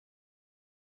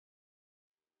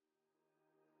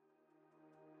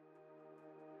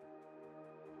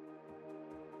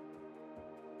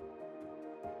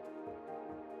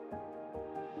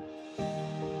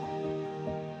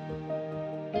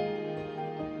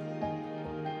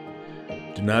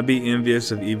Do not be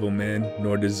envious of evil men,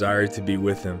 nor desire to be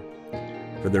with them.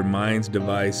 For their minds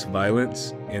devise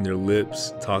violence, and their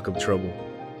lips talk of trouble.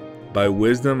 By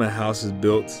wisdom a house is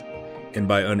built, and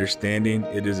by understanding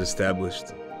it is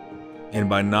established. And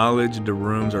by knowledge the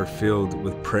rooms are filled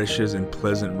with precious and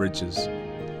pleasant riches.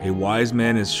 A wise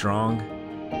man is strong,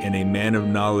 and a man of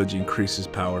knowledge increases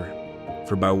power.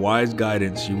 For by wise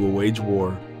guidance you will wage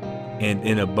war, and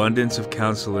in abundance of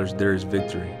counselors there is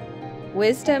victory.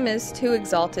 Wisdom is too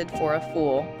exalted for a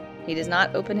fool. He does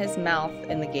not open his mouth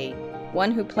in the gate.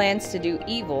 One who plans to do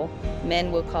evil,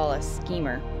 men will call a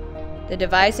schemer. The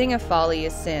devising of folly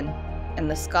is sin, and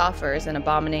the scoffer is an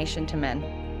abomination to men.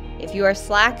 If you are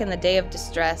slack in the day of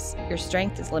distress, your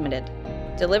strength is limited.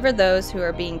 Deliver those who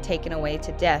are being taken away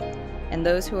to death, and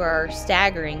those who are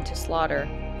staggering to slaughter.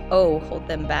 Oh, hold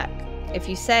them back. If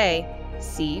you say,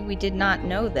 "See, we did not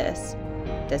know this,"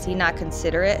 does he not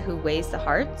consider it who weighs the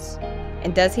hearts?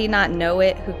 And does he not know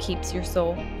it who keeps your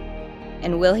soul?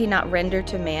 And will he not render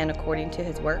to man according to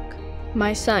his work?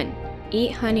 My son,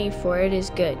 eat honey, for it is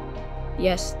good.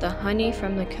 Yes, the honey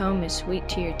from the comb is sweet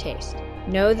to your taste.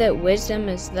 Know that wisdom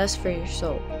is thus for your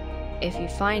soul. If you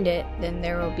find it, then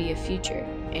there will be a future,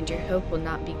 and your hope will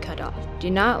not be cut off.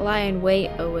 Do not lie in wait,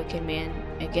 O wicked man,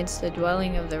 against the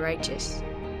dwelling of the righteous.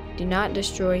 Do not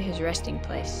destroy his resting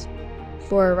place.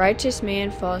 For a righteous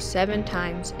man falls 7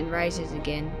 times and rises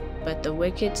again, but the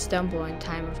wicked stumble in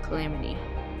time of calamity.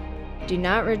 Do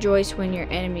not rejoice when your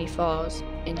enemy falls,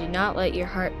 and do not let your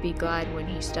heart be glad when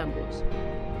he stumbles.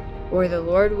 Or the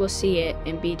Lord will see it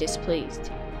and be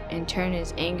displeased, and turn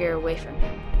his anger away from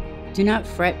him. Do not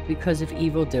fret because of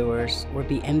evildoers, or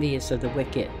be envious of the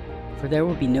wicked, for there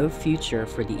will be no future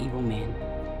for the evil man.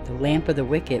 The lamp of the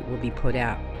wicked will be put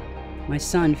out. My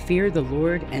son, fear the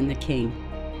Lord and the king.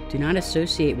 Do not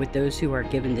associate with those who are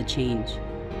given to change,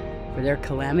 for their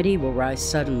calamity will rise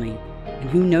suddenly, and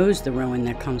who knows the ruin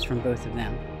that comes from both of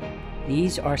them.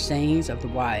 These are sayings of the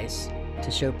wise.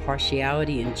 To show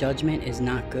partiality in judgment is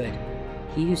not good.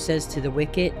 He who says to the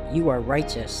wicked, "You are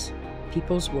righteous,"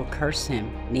 peoples will curse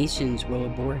him, nations will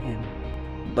abhor him.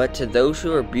 But to those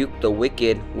who rebuke the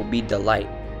wicked will be delight,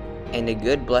 and a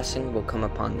good blessing will come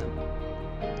upon them.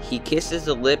 He kisses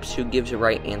the lips who gives a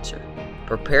right answer.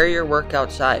 Prepare your work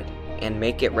outside, and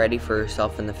make it ready for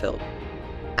yourself in the field.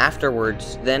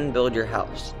 Afterwards, then build your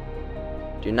house.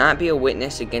 Do not be a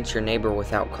witness against your neighbor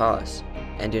without cause,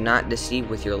 and do not deceive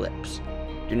with your lips.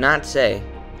 Do not say,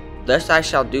 "Thus I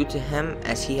shall do to him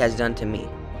as he has done to me.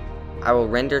 I will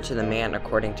render to the man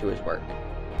according to his work."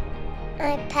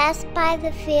 I passed by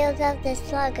the field of the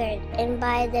sluggard, and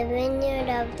by the vineyard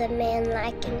of the man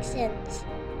lacking sense.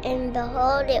 And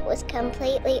behold, it was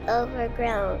completely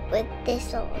overgrown with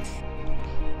thistles.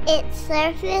 Its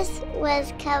surface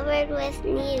was covered with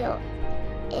needles,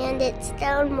 and its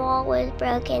stone wall was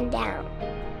broken down.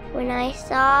 When I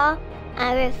saw,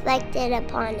 I reflected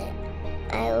upon it.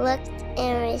 I looked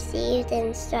and received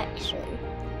instruction.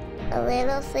 A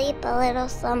little sleep, a little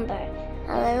slumber,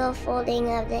 a little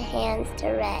folding of the hands to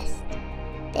rest.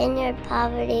 Then your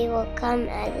poverty will come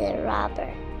as a robber,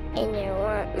 and your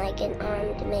want like an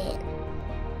armed man.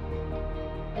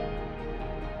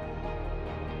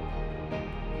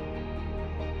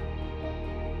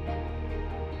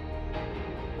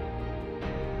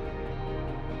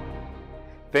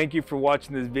 Thank you for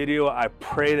watching this video. I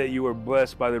pray that you were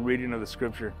blessed by the reading of the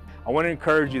scripture. I want to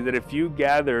encourage you that if you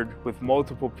gathered with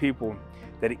multiple people,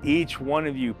 that each one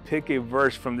of you pick a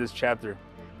verse from this chapter.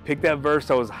 Pick that verse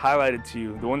that was highlighted to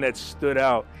you, the one that stood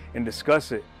out, and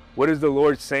discuss it. What is the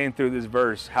Lord saying through this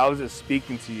verse? How is it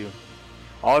speaking to you?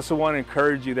 I also want to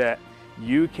encourage you that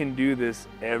you can do this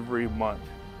every month.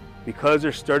 Because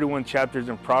there's 31 chapters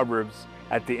in Proverbs,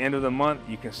 at the end of the month,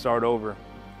 you can start over.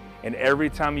 And every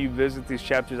time you visit these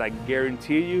chapters, I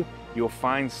guarantee you, you'll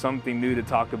find something new to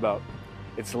talk about.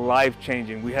 It's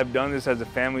life-changing. We have done this as a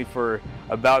family for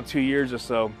about 2 years or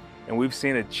so, and we've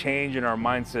seen a change in our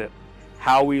mindset,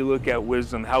 how we look at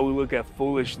wisdom, how we look at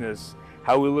foolishness,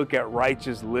 how we look at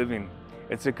righteous living.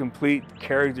 It's a complete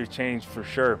character change for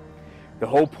sure. The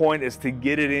whole point is to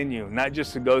get it in you, not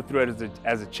just to go through it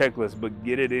as a checklist, but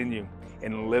get it in you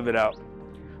and live it out.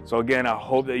 So again, I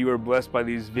hope that you are blessed by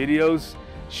these videos.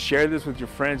 Share this with your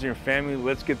friends and your family.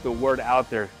 Let's get the word out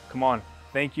there. Come on.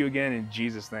 Thank you again in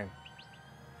Jesus' name.